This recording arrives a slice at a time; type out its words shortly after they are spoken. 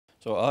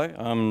So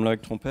I'm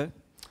like Trompet.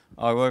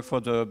 I work for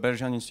the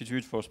Belgian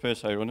Institute for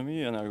Space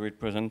Aeronomy, and I will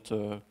present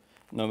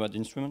NOMAD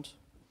instrument.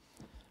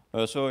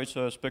 So it's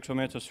a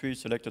spectrometer suite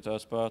selected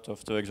as part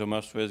of the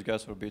ExoMars Trace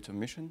Gas Orbiter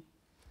mission.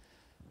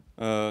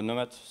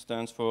 NOMAD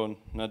stands for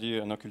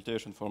Nadir and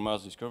Occultation for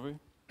Mars Discovery.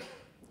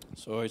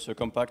 So it's a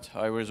compact,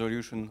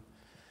 high-resolution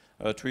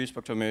three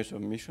spectrometer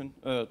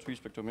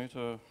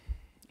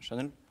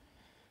channel.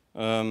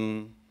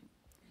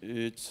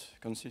 It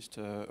consists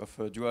of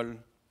a dual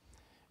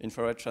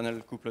infrared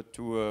channel coupled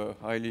to a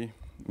highly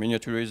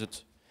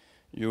miniaturized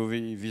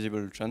UV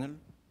visible channel.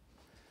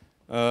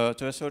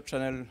 The SO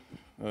channel,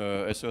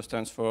 SO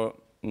stands for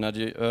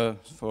Nadir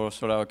for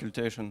solar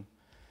occultation,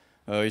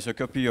 is a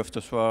copy of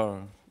the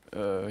SOAR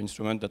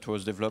instrument that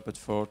was developed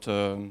for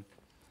the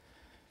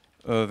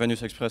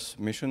Venus Express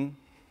mission.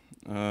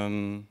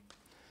 The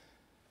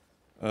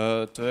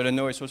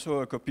LNO is also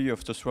a copy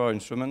of the SOAR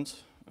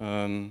instrument,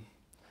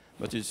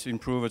 but it's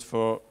improved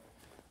for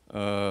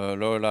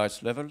lower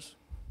light levels.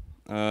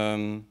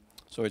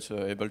 So it's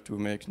able to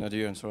make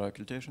nadir and solar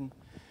occultation.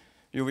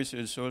 UV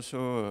is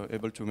also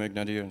able to make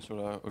nadir and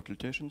solar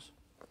occultations.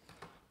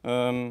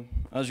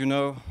 As you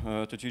know,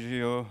 the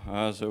TGO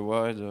has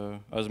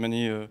has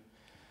many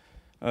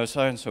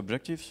science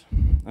objectives,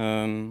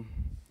 and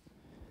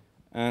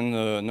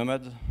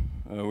NOMAD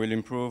will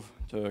improve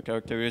the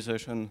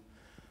characterization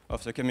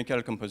of the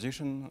chemical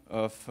composition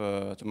of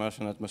the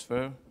Martian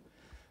atmosphere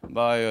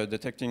by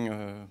detecting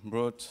a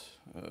broad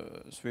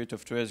suite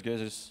of trace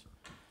gases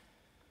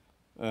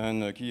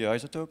and key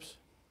isotopes.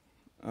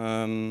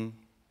 So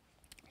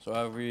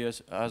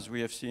as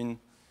we have seen,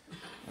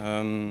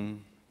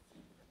 NOMAD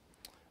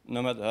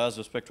has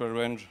a spectral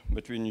range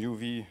between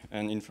UV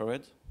and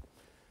infrared.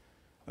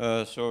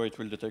 So it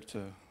will detect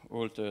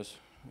all the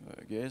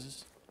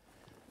gases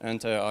and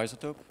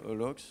isotope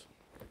logs.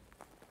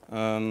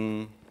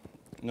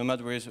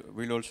 NOMAD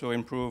will also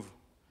improve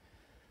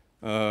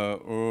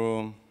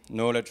our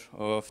knowledge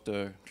of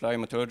the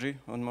climatology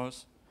on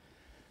Mars,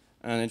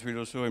 and it will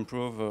also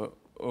improve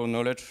our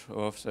knowledge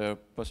of the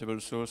possible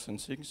source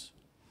and sinks,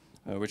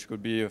 which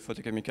could be a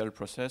photochemical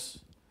process,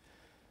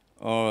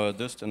 or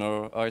dust and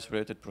or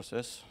ice-related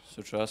process,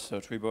 such as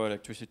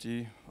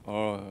triboelectricity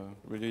or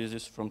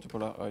releases from the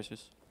polar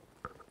ices.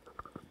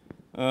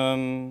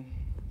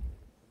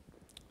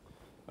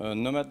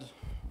 NOMAD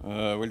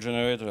will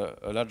generate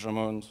a large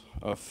amount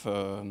of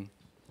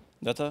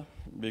data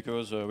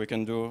because we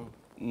can do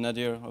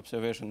nadir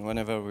observation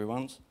whenever we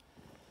want,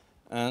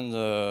 and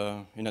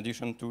in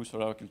addition to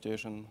solar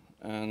occultation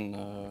and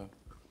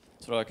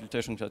solar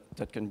occultation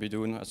that can be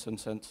done at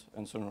sunset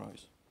and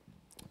sunrise.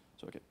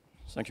 So, okay,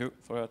 thank you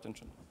for your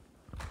attention.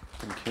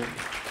 Thank you.